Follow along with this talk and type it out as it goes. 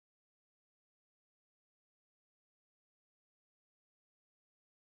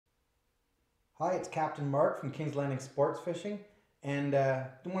Hi, it's Captain Mark from King's Landing Sports Fishing, and I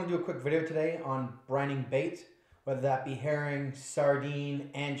want to do a quick video today on brining bait, whether that be herring, sardine,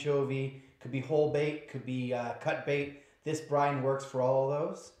 anchovy, could be whole bait, could be cut bait. This brine works for all of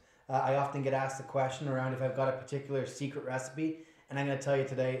those. I often get asked the question around if I've got a particular secret recipe, and I'm going to tell you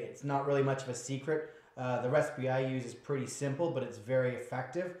today it's not really much of a secret. The recipe I use is pretty simple, but it's very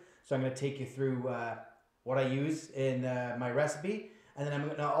effective. So I'm going to take you through what I use in my recipe. And then I'm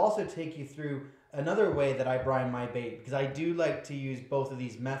going to also take you through another way that I brine my bait, because I do like to use both of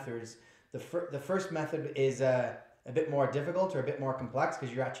these methods. The first method is a bit more difficult or a bit more complex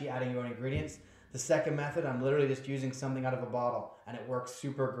because you're actually adding your own ingredients. The second method, I'm literally just using something out of a bottle and it works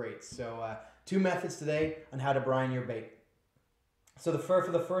super great. So two methods today on how to brine your bait. So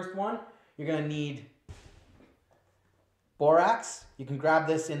for the first one, you're going to need Borax. You can grab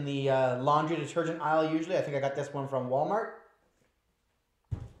this in the laundry detergent aisle usually. I think I got this one from Walmart.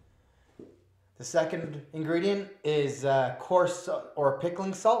 The second ingredient is coarse or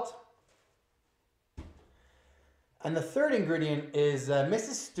pickling salt. And the third ingredient is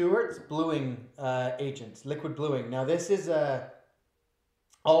Mrs. Stewart's bluing agent, liquid bluing. Now this is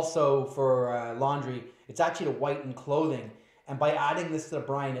also for laundry. It's actually to whiten clothing. And by adding this to the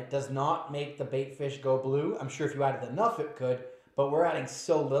brine, it does not make the bait fish go blue. I'm sure if you added enough it could, but we're adding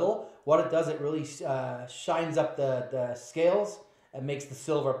so little. What it does, it really shines up the scales and makes the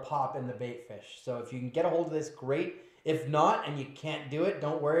silver pop in the bait fish. So if you can get a hold of this, great. If not, and you can't do it,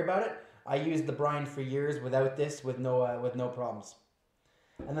 don't worry about it. I used the brine for years without this with no problems.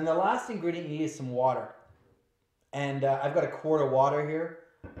 And then the last ingredient you need is some water. And I've got a quart of water here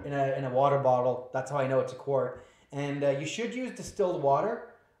in a water bottle. That's how I know it's a quart. And you should use distilled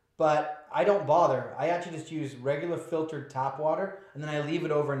water, but I don't bother. I actually just use regular filtered tap water, and then I leave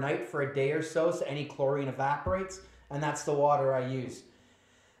it overnight for a day or so any chlorine evaporates. And that's the water I use.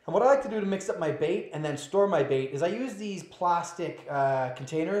 And what I like to do to mix up my bait and then store my bait is I use these plastic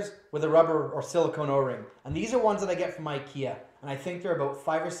containers with a rubber or silicone O-ring. And these are ones that I get from IKEA. And I think they're about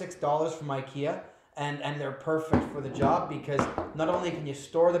 $5 or $6 from IKEA. And they're perfect for the job because not only can you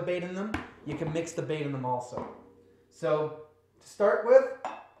store the bait in them, you can mix the bait in them also. So to start with,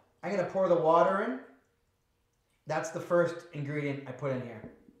 I'm going to pour the water in. That's the first ingredient I put in here.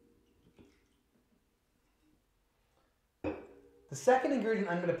 The second ingredient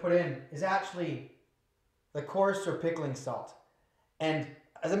I'm going to put in is actually the coarse or pickling salt. And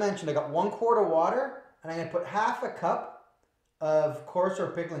as I mentioned, I got 1 quart of water and I'm going to put half a cup of coarse or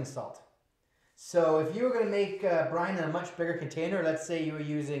pickling salt. So if you were going to make brine in a much bigger container, let's say you were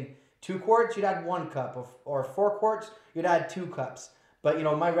using 2 quarts, you'd add 1 cup, or 4 quarts, you'd add 2 cups. But you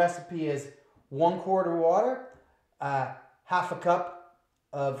know, my recipe is 1 quart of water, half a cup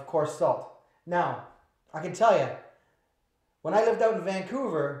of coarse salt. Now, I can tell you, when I lived out in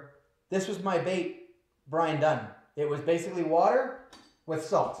Vancouver, this was my bait brine done. It was basically water with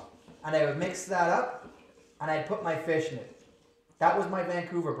salt. And I would mix that up and I'd put my fish in it. That was my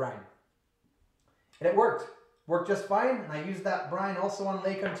Vancouver brine. And it worked. Worked just fine. And I used that brine also on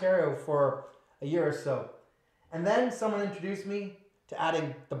Lake Ontario for a year or so. And then someone introduced me to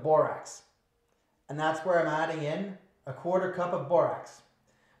adding the borax. And that's where I'm adding in a 1/4 cup of borax.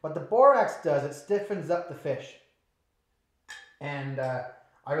 What the borax does, it stiffens up the fish. And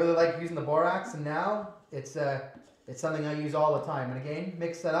I really like using the borax, and now it's something I use all the time. And again,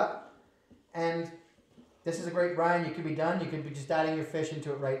 mix that up, and this is a great brine. You could be done. You could be just adding your fish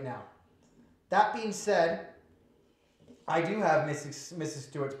into it right now. That being said, I do have Mrs.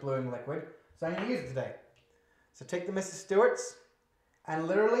 Stewart's bluing liquid, so I'm going to use it today. So take the Mrs. Stewart's, and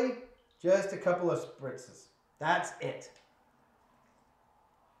literally just a couple of spritzes. That's it.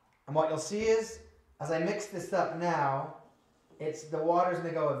 And what you'll see is, as I mix this up now, the water's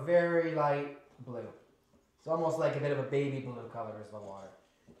going to go a very light blue. It's almost like a bit of a baby blue color is the water.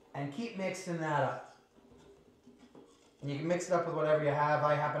 And keep mixing that up. And you can mix it up with whatever you have.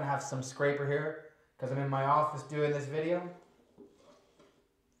 I happen to have some scraper here because I'm in my office doing this video.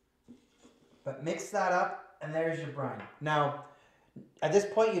 But mix that up and there's your brine. Now, at this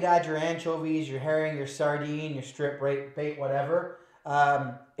point you'd add your anchovies, your herring, your sardine, your strip bait, whatever.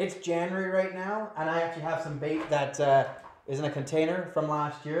 It's January right now and I actually have some bait that is in a container from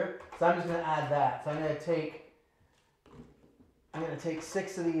last year, so I'm just going to add that. So I'm going to take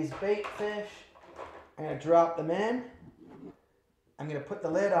 6 of these bait fish. I'm going to drop them in. I'm going to put the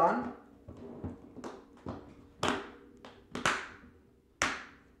lid on.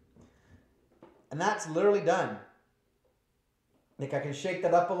 And that's literally done. Like, I can shake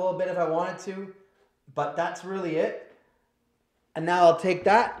that up a little bit if I wanted to, but that's really it. And now I'll take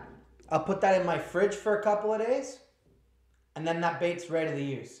that. I'll put that in my fridge for a couple of days. And then that bait's ready to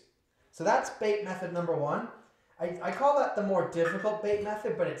use. So that's bait method number one. I call that the more difficult bait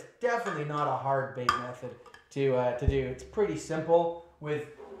method, but it's definitely not a hard bait method to do. It's pretty simple with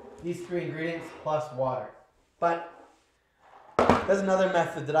these 3 ingredients plus water. But there's another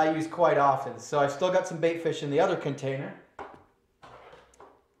method that I use quite often. So I've still got some bait fish in the other container.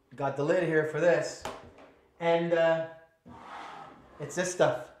 Got the lid here for this. And it's this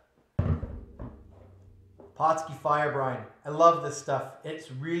stuff. Pautzke Fire Brine. I love this stuff.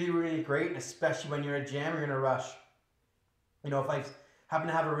 It's really, really great, and especially when you're in a jam, you're in a rush. You know, if I happen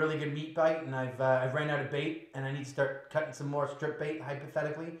to have a really good meat bite and I've ran out of bait and I need to start cutting some more strip bait,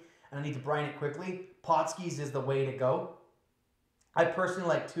 hypothetically, and I need to brine it quickly, Pautzke's is the way to go. I personally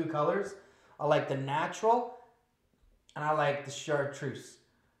like 2 colors. I like the natural, and I like the chartreuse,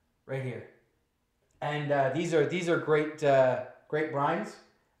 right here. And these are great, great brines.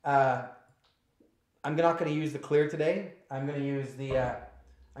 I'm not going to use the clear today. I'm going to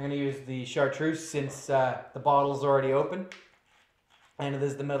use the chartreuse since the bottle's already open, and it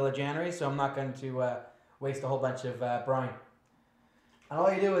is the middle of January, so I'm not going to waste a whole bunch of brine. And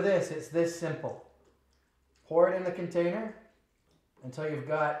all you do with this, it's this simple. Pour it in the container until you've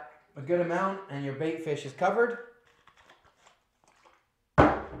got a good amount and your bait fish is covered.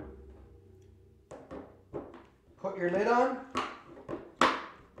 Put your lid on.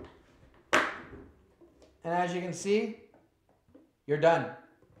 And as you can see, you're done.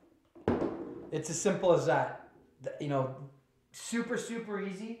 It's as simple as that. You know, super, super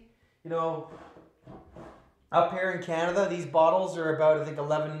easy. You know, up here in Canada, these bottles are about, I think,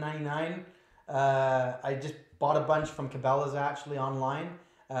 $11.99. I just bought a bunch from Cabela's actually online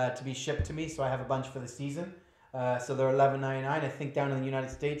to be shipped to me, so I have a bunch for the season. So they're $11.99. I think down in the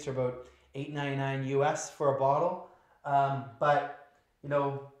United States are about $8.99 US for a bottle. But, you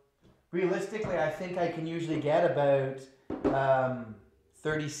know, realistically, I think I can usually get about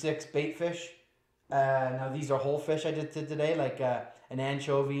 36 bait fish. Now these are whole fish I did today, like an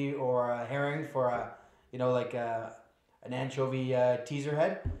anchovy or a herring for a, you know, like an anchovy teaser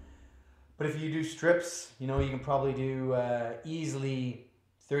head. But if you do strips, you know, you can probably do easily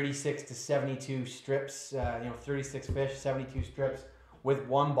 36 to 72 strips. You know, 36 fish, 72 strips with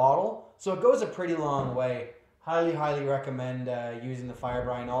 1 bottle. So it goes a pretty long way. Highly, highly recommend using the fire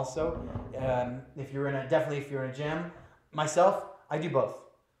brine also. If you're in a jam. Myself, I do both.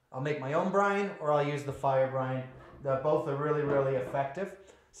 I'll make my own brine or I'll use the fire brine. Both are really, really effective.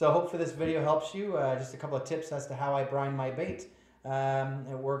 So hopefully this video helps you. Just a couple of tips as to how I brine my bait.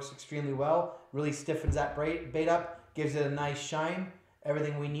 It works extremely well. Really stiffens that bait up, gives it a nice shine.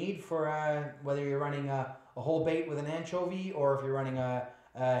 Everything we need for whether you're running a whole bait with an anchovy or if you're running a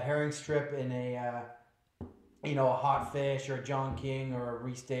herring strip in a you know, a hot fish or a John King or a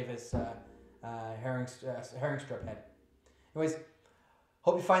Reese Davis herring strip head. Anyways,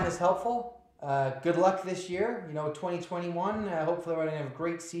 hope you find this helpful. Good luck this year. You know, 2021. Hopefully we're going to have a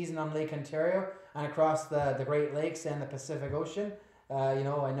great season on Lake Ontario and across the Great Lakes and the Pacific Ocean. You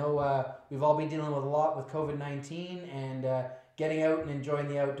know, I know we've all been dealing with a lot with COVID-19 and getting out and enjoying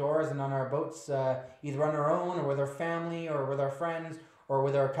the outdoors and on our boats, either on our own or with our family or with our friends or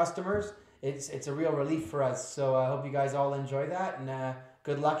with our customers. It's a real relief for us. So I hope you guys all enjoy that, and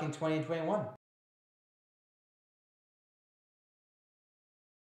good luck in 2021.